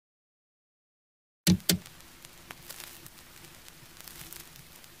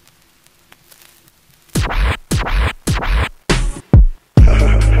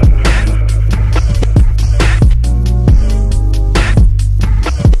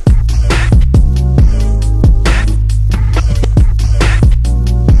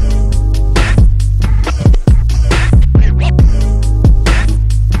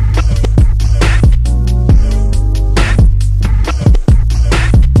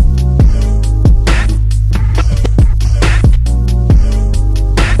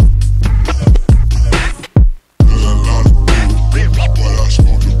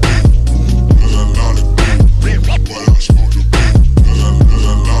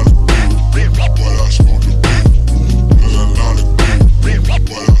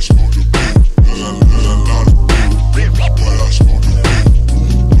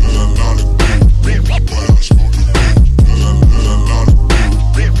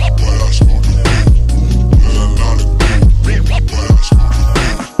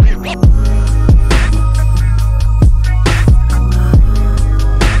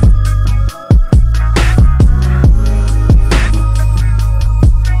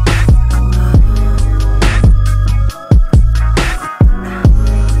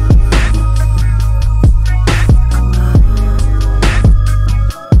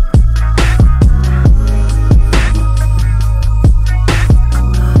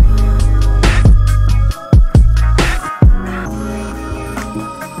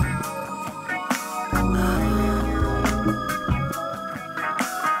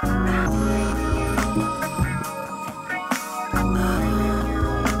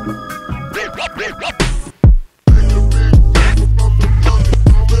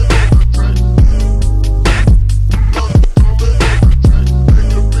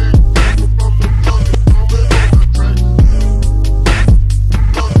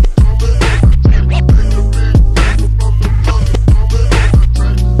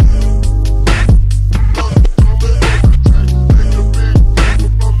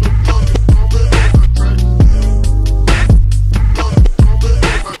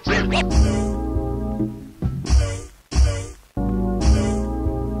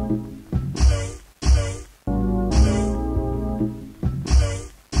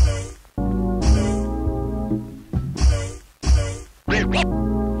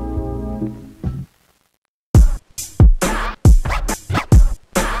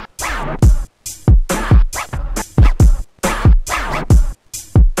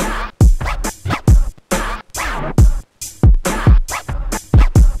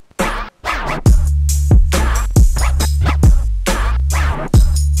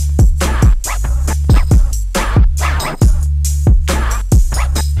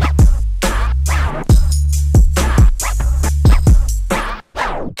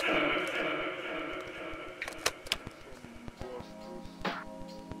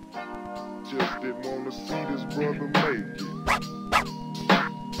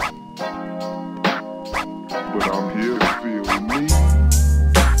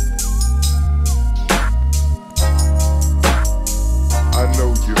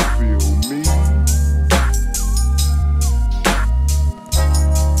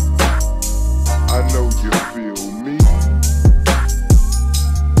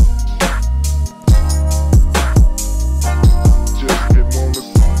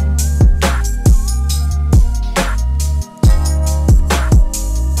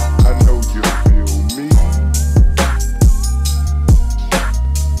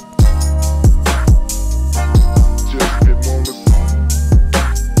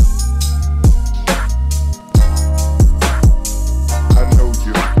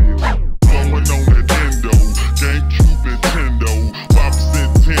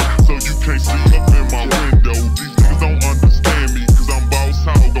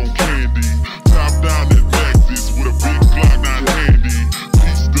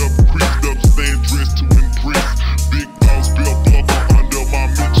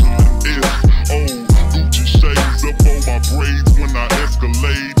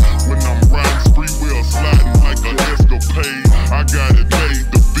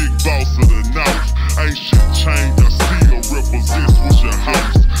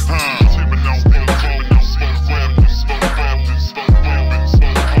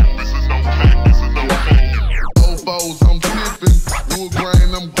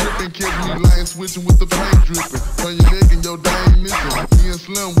switching with the paint dripping. Turn your neck and your dame missing. Me and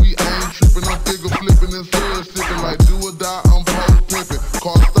Slim, we ain't tripping. I'm figure flipping and surge sipping. Like do or die, I'm pole pimping.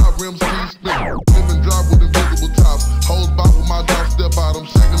 Car stop, rims keep spinning. Flip and drop with invisible tops. Hoes bop with my drop step out. I'm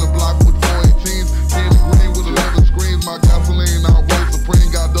shaking the block with 418s. Candy green with 11 screens. My gasoline, I weigh supreme.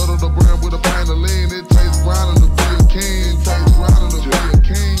 Got Dodo the brand with a pan of lean.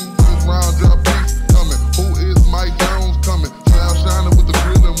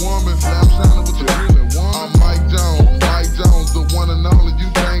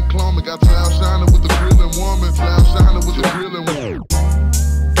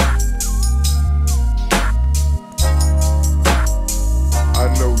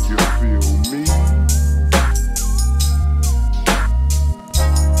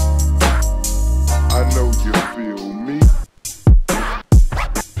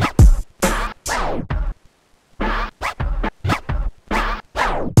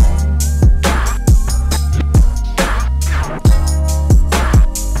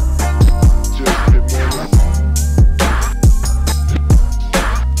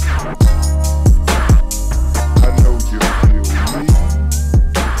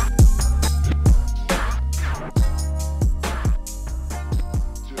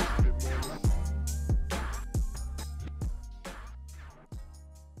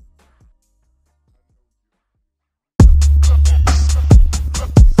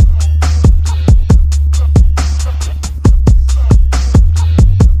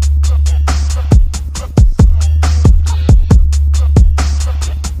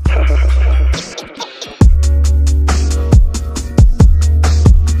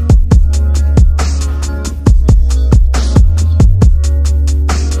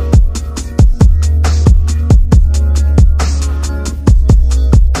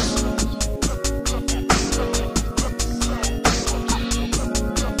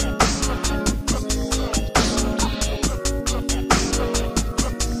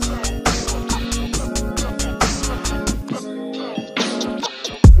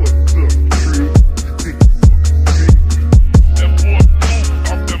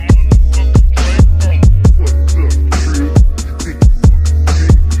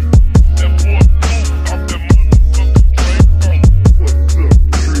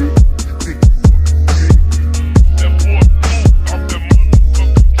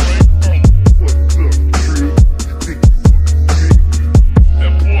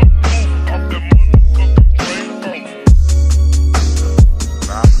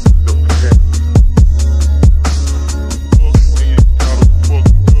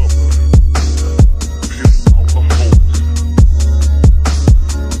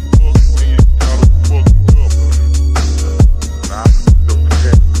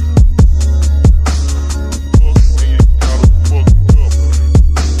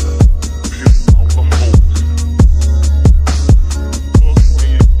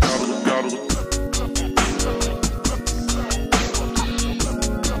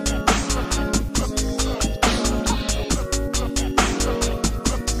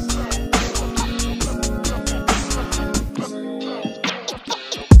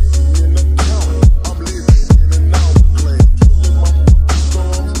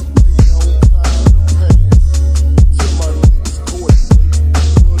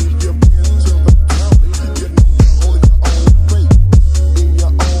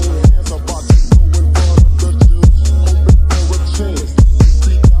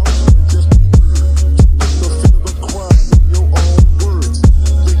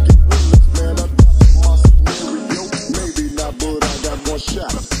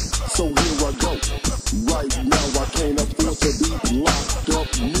 shot. So here I go. Right now I can't afford to be locked up.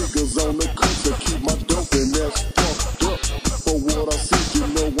 Niggas on the coast to keep my dope and that's fucked up. For what I said, you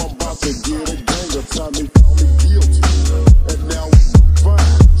know I'm about to get a gang of time. They found me guilty, and now I'm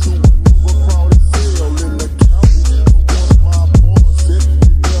fine. To a crowded cell in the county. But once my boss said,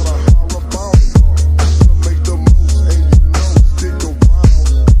 you better holler about it. To make the moves, and you know, stick around.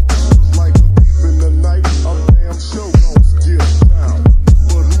 Just like a thief in the night, I'm damn sure gon' skip down.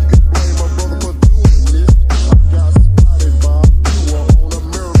 But who can blame my brother for doing this? I got spotted by a viewer on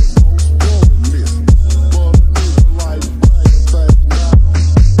America's Most Wanted list. But a nigga like Black Fact now.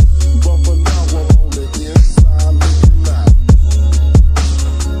 But for now I'm on the inside looking out.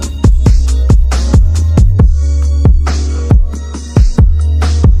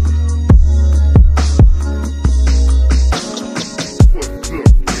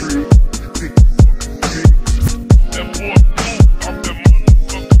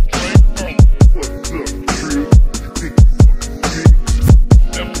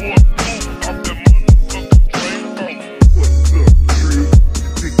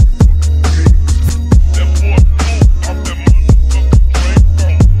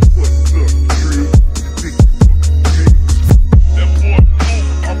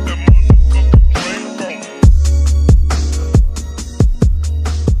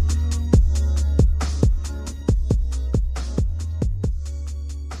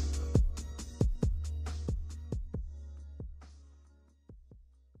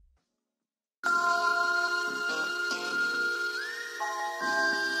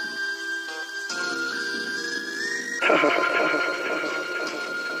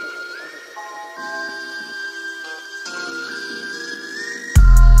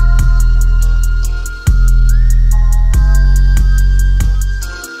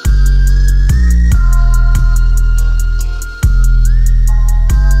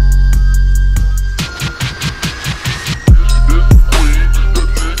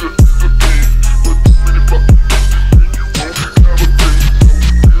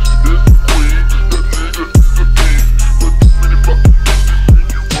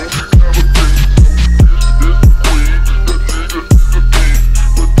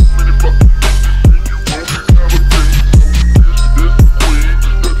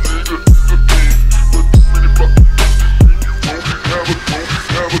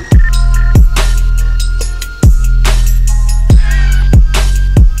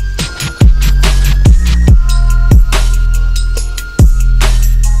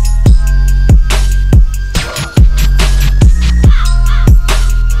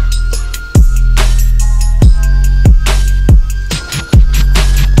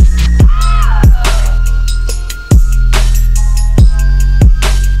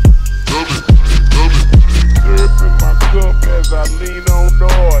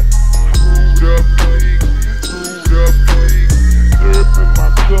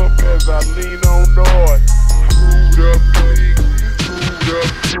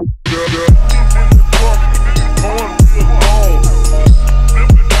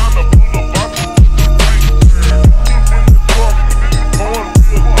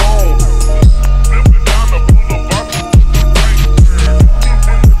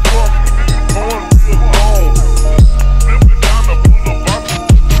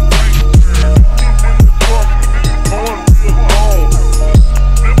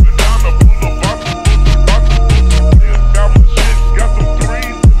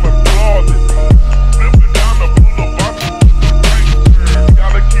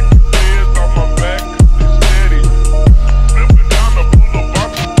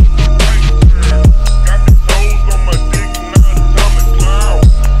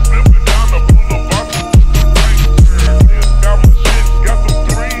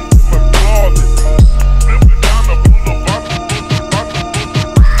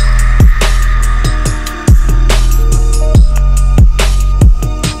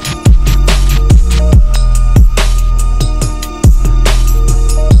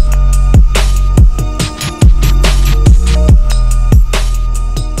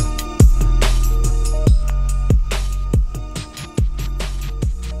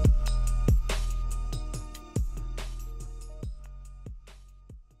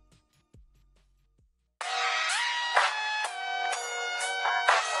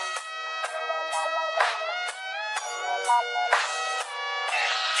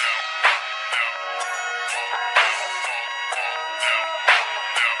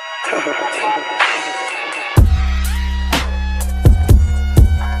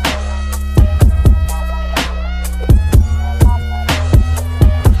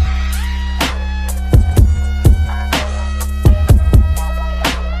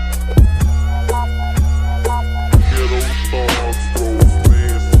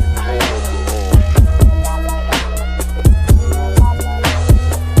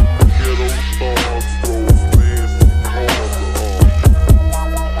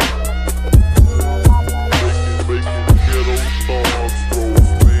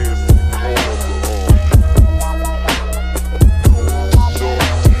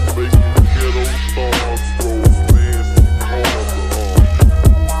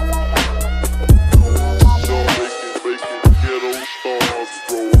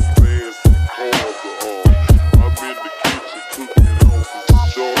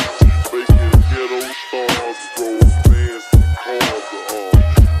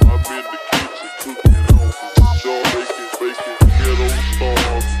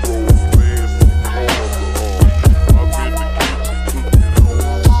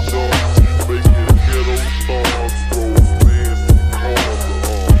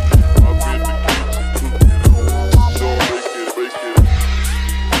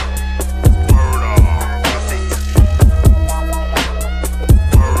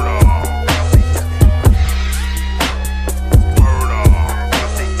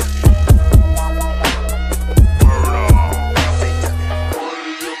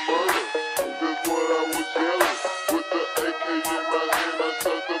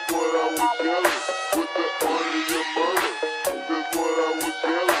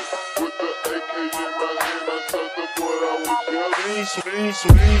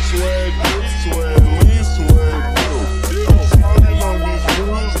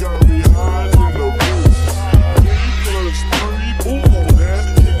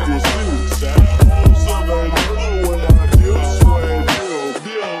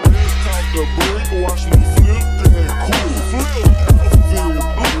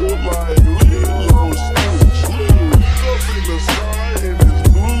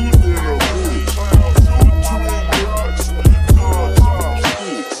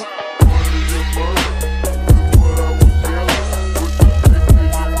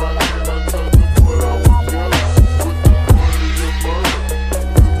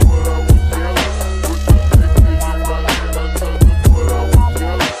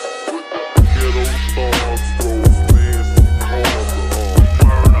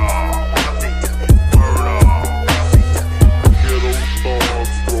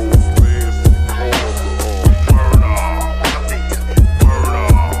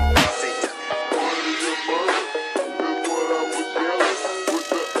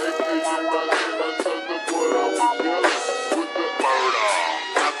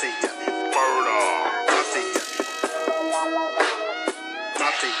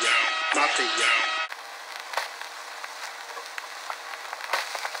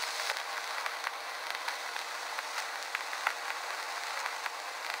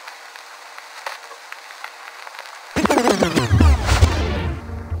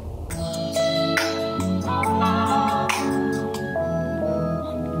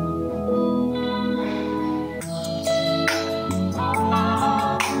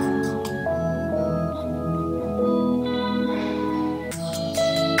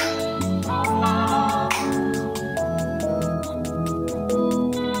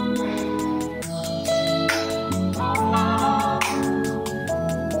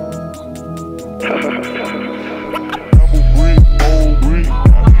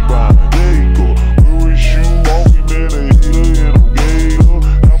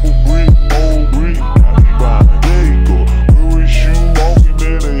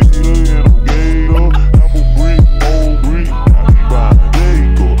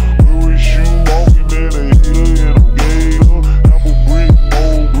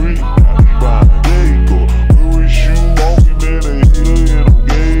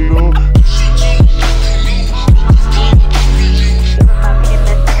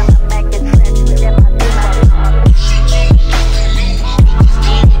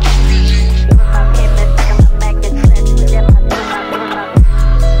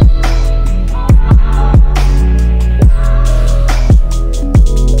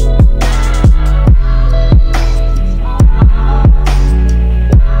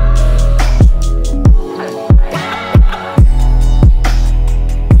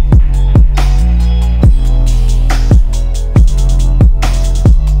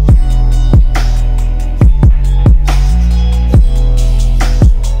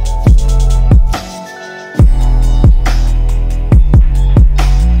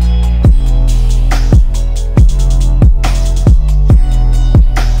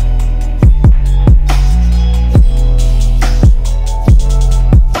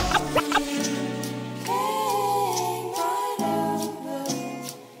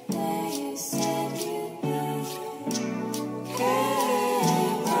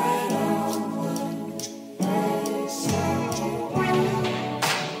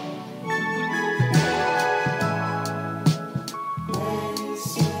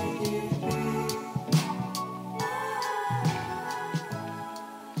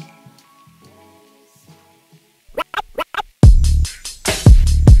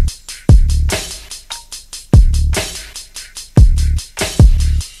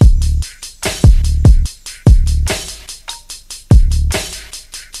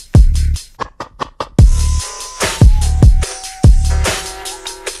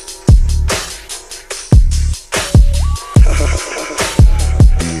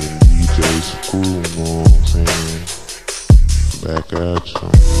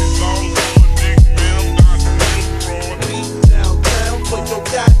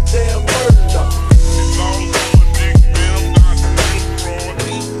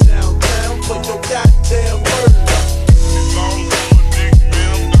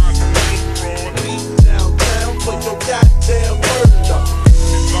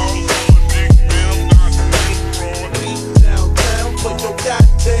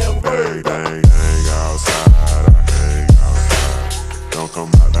 Don't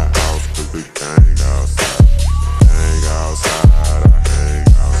come out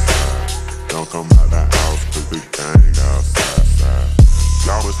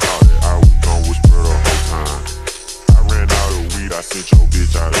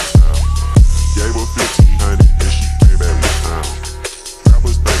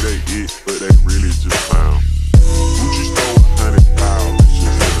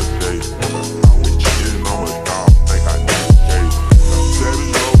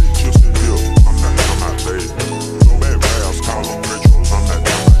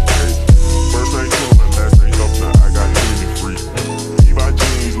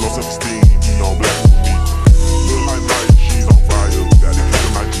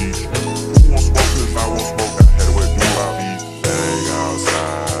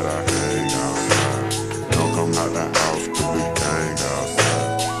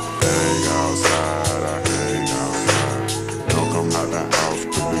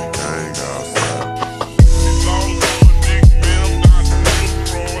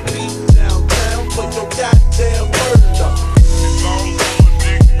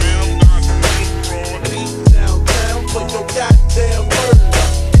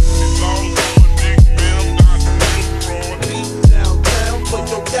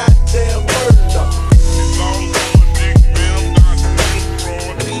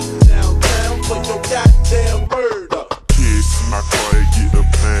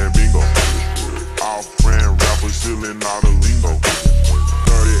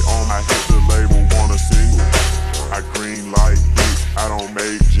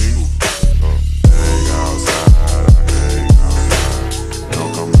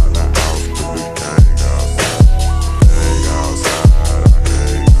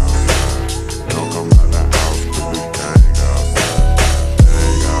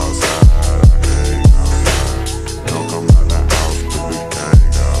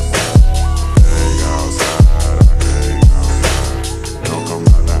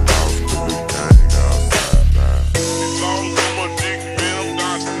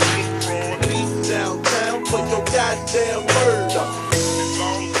goddamn murder.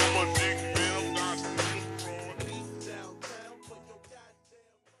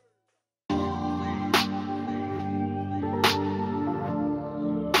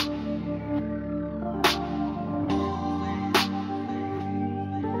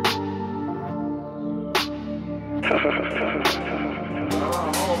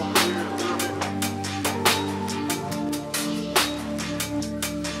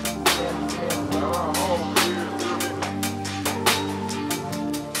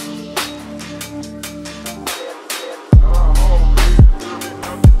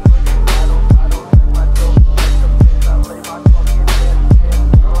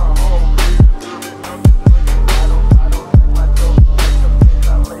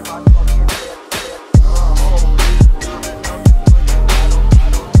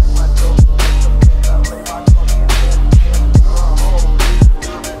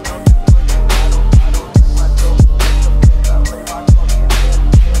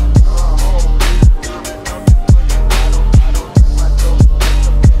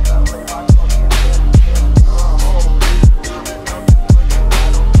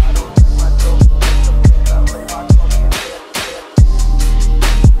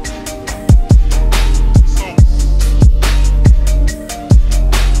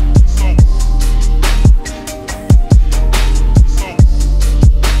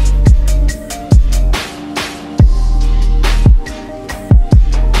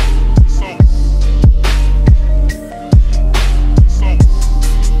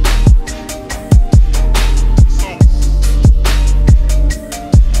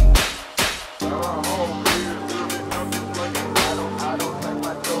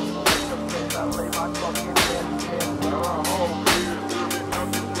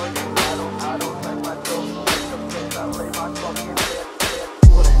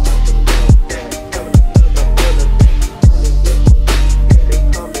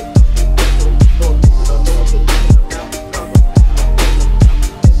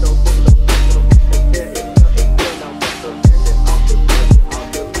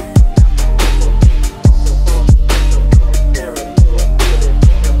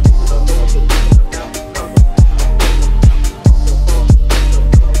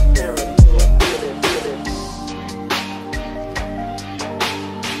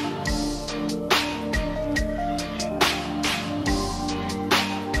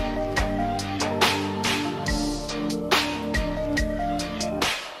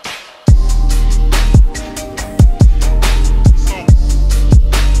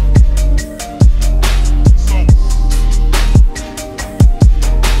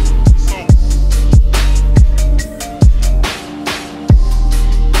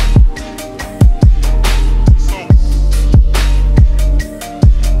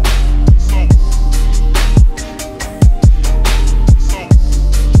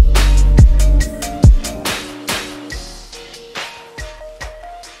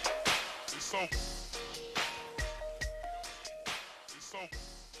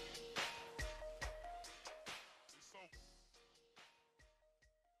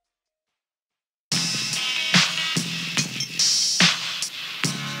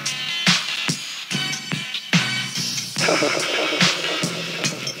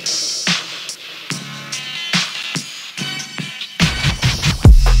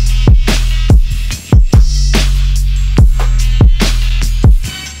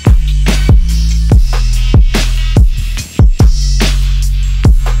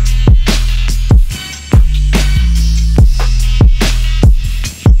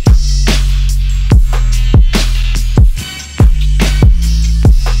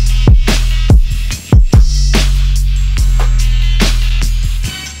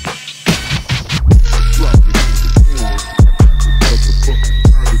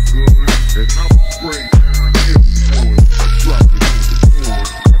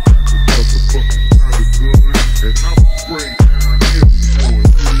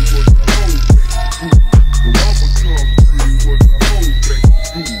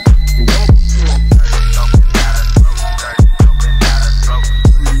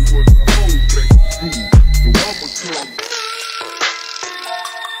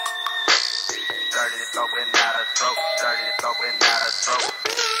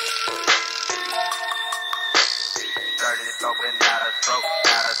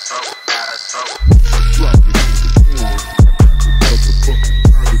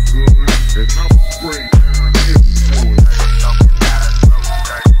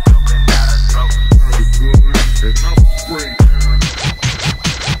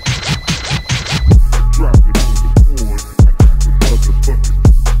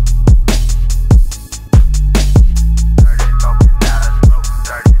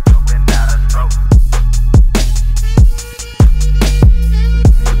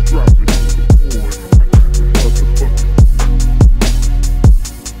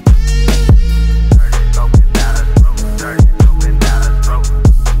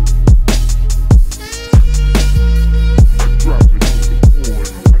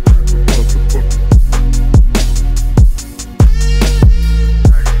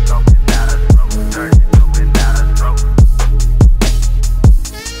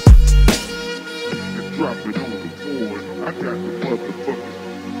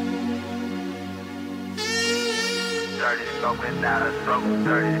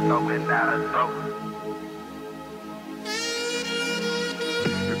 dirty smoking out of smoke.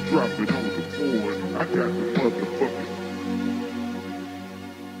 And drop it on the board. I got the motherfucking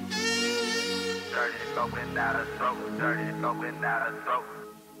Dirty smoking out of smoke. Dirty smoking out of smoke.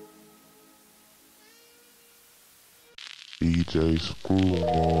 DJ Screw, you know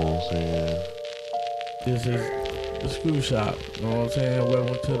what I'm saying? This is the Screw Shop, you know what I'm saying?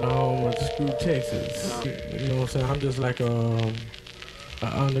 Welcome to the home of the Screw, Texas. You know what I'm saying? I'm just like an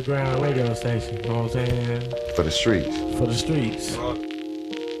underground radio station, you know what I'm saying? For the streets. For the streets.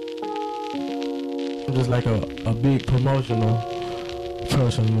 I'm just like a big promotional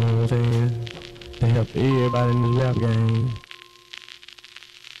person, you know what I'm saying? They help everybody in this rap game.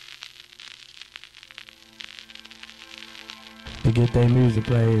 To get their music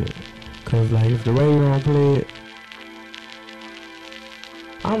played. Cause like if the radio don't play it,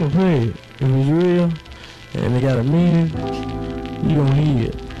 I'ma play it. If it's real and they got a meaning, you gonna hear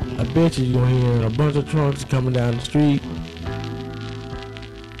it. I bet you gonna hear a bunch of trucks coming down the street.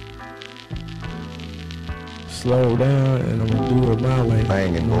 Slow down and I'm gonna do it my way.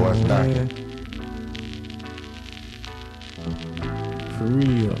 Banging, boys, knocking. For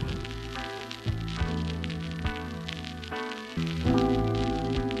real.